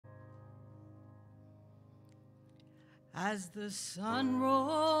As the sun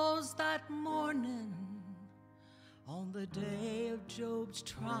rose that morning on the day of Job's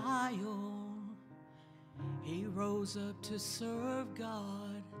trial, he rose up to serve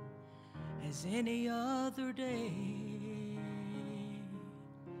God as any other day,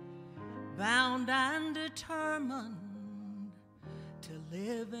 bound and determined to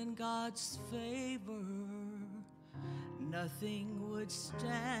live in God's favor. Nothing would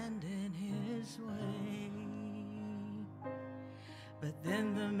stand in his way. But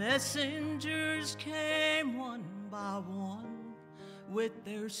then the messengers came one by one with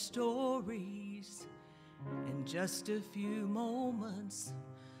their stories. In just a few moments,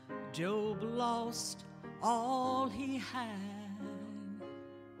 Job lost all he had,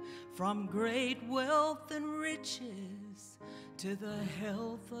 from great wealth and riches to the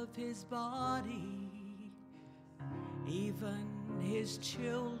health of his body. Even his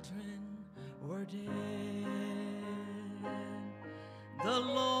children were dead. The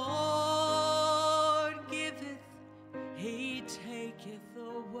Lord giveth, he taketh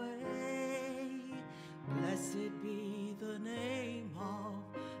away. Blessed be the name of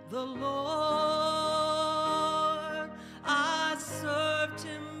the Lord. I served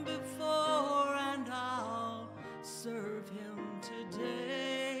him before and I'll serve him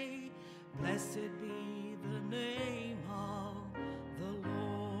today. Blessed be the name of the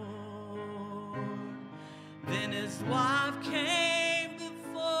Lord. Then his wife came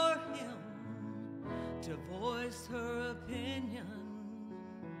before him to voice her opinion.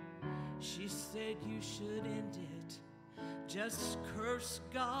 She said, you should end it, just curse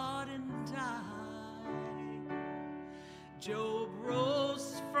God and die. Job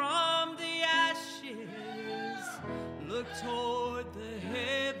rose from the ashes, looked toward the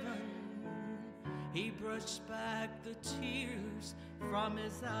heaven. He brushed back the tears from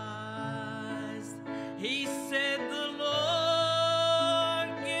his eyes. He said, the Lord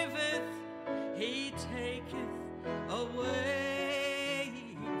giveth, he taketh away.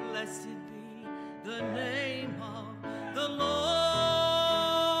 Blessed be the name of the Lord.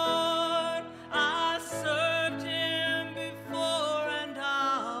 I served him before and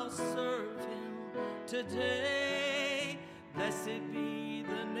I'll serve him today. Blessed be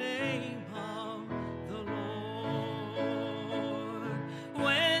the name of the Lord.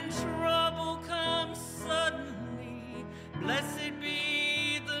 When trouble comes suddenly, blessed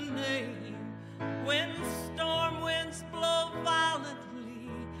be the name. When storm winds blow violently,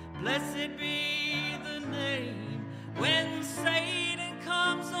 blessed be the name. When Satan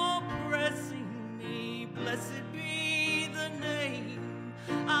comes oppressing me, blessed be the name.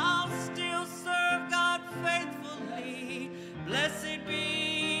 I'll still serve God faithfully. Blessed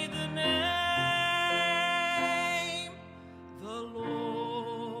be the name. The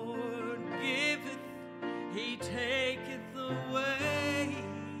Lord giveth, he taketh away.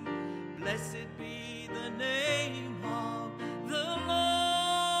 Blessed be the name of the Lord.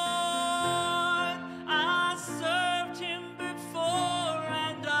 I served him before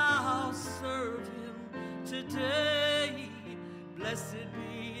and I'll serve him today. Blessed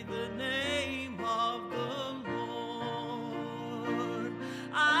be the name of the Lord.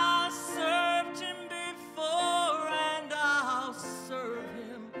 I served him before and I'll serve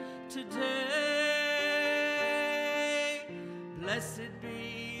him today. Blessed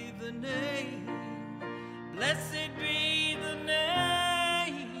be the name. Blessed be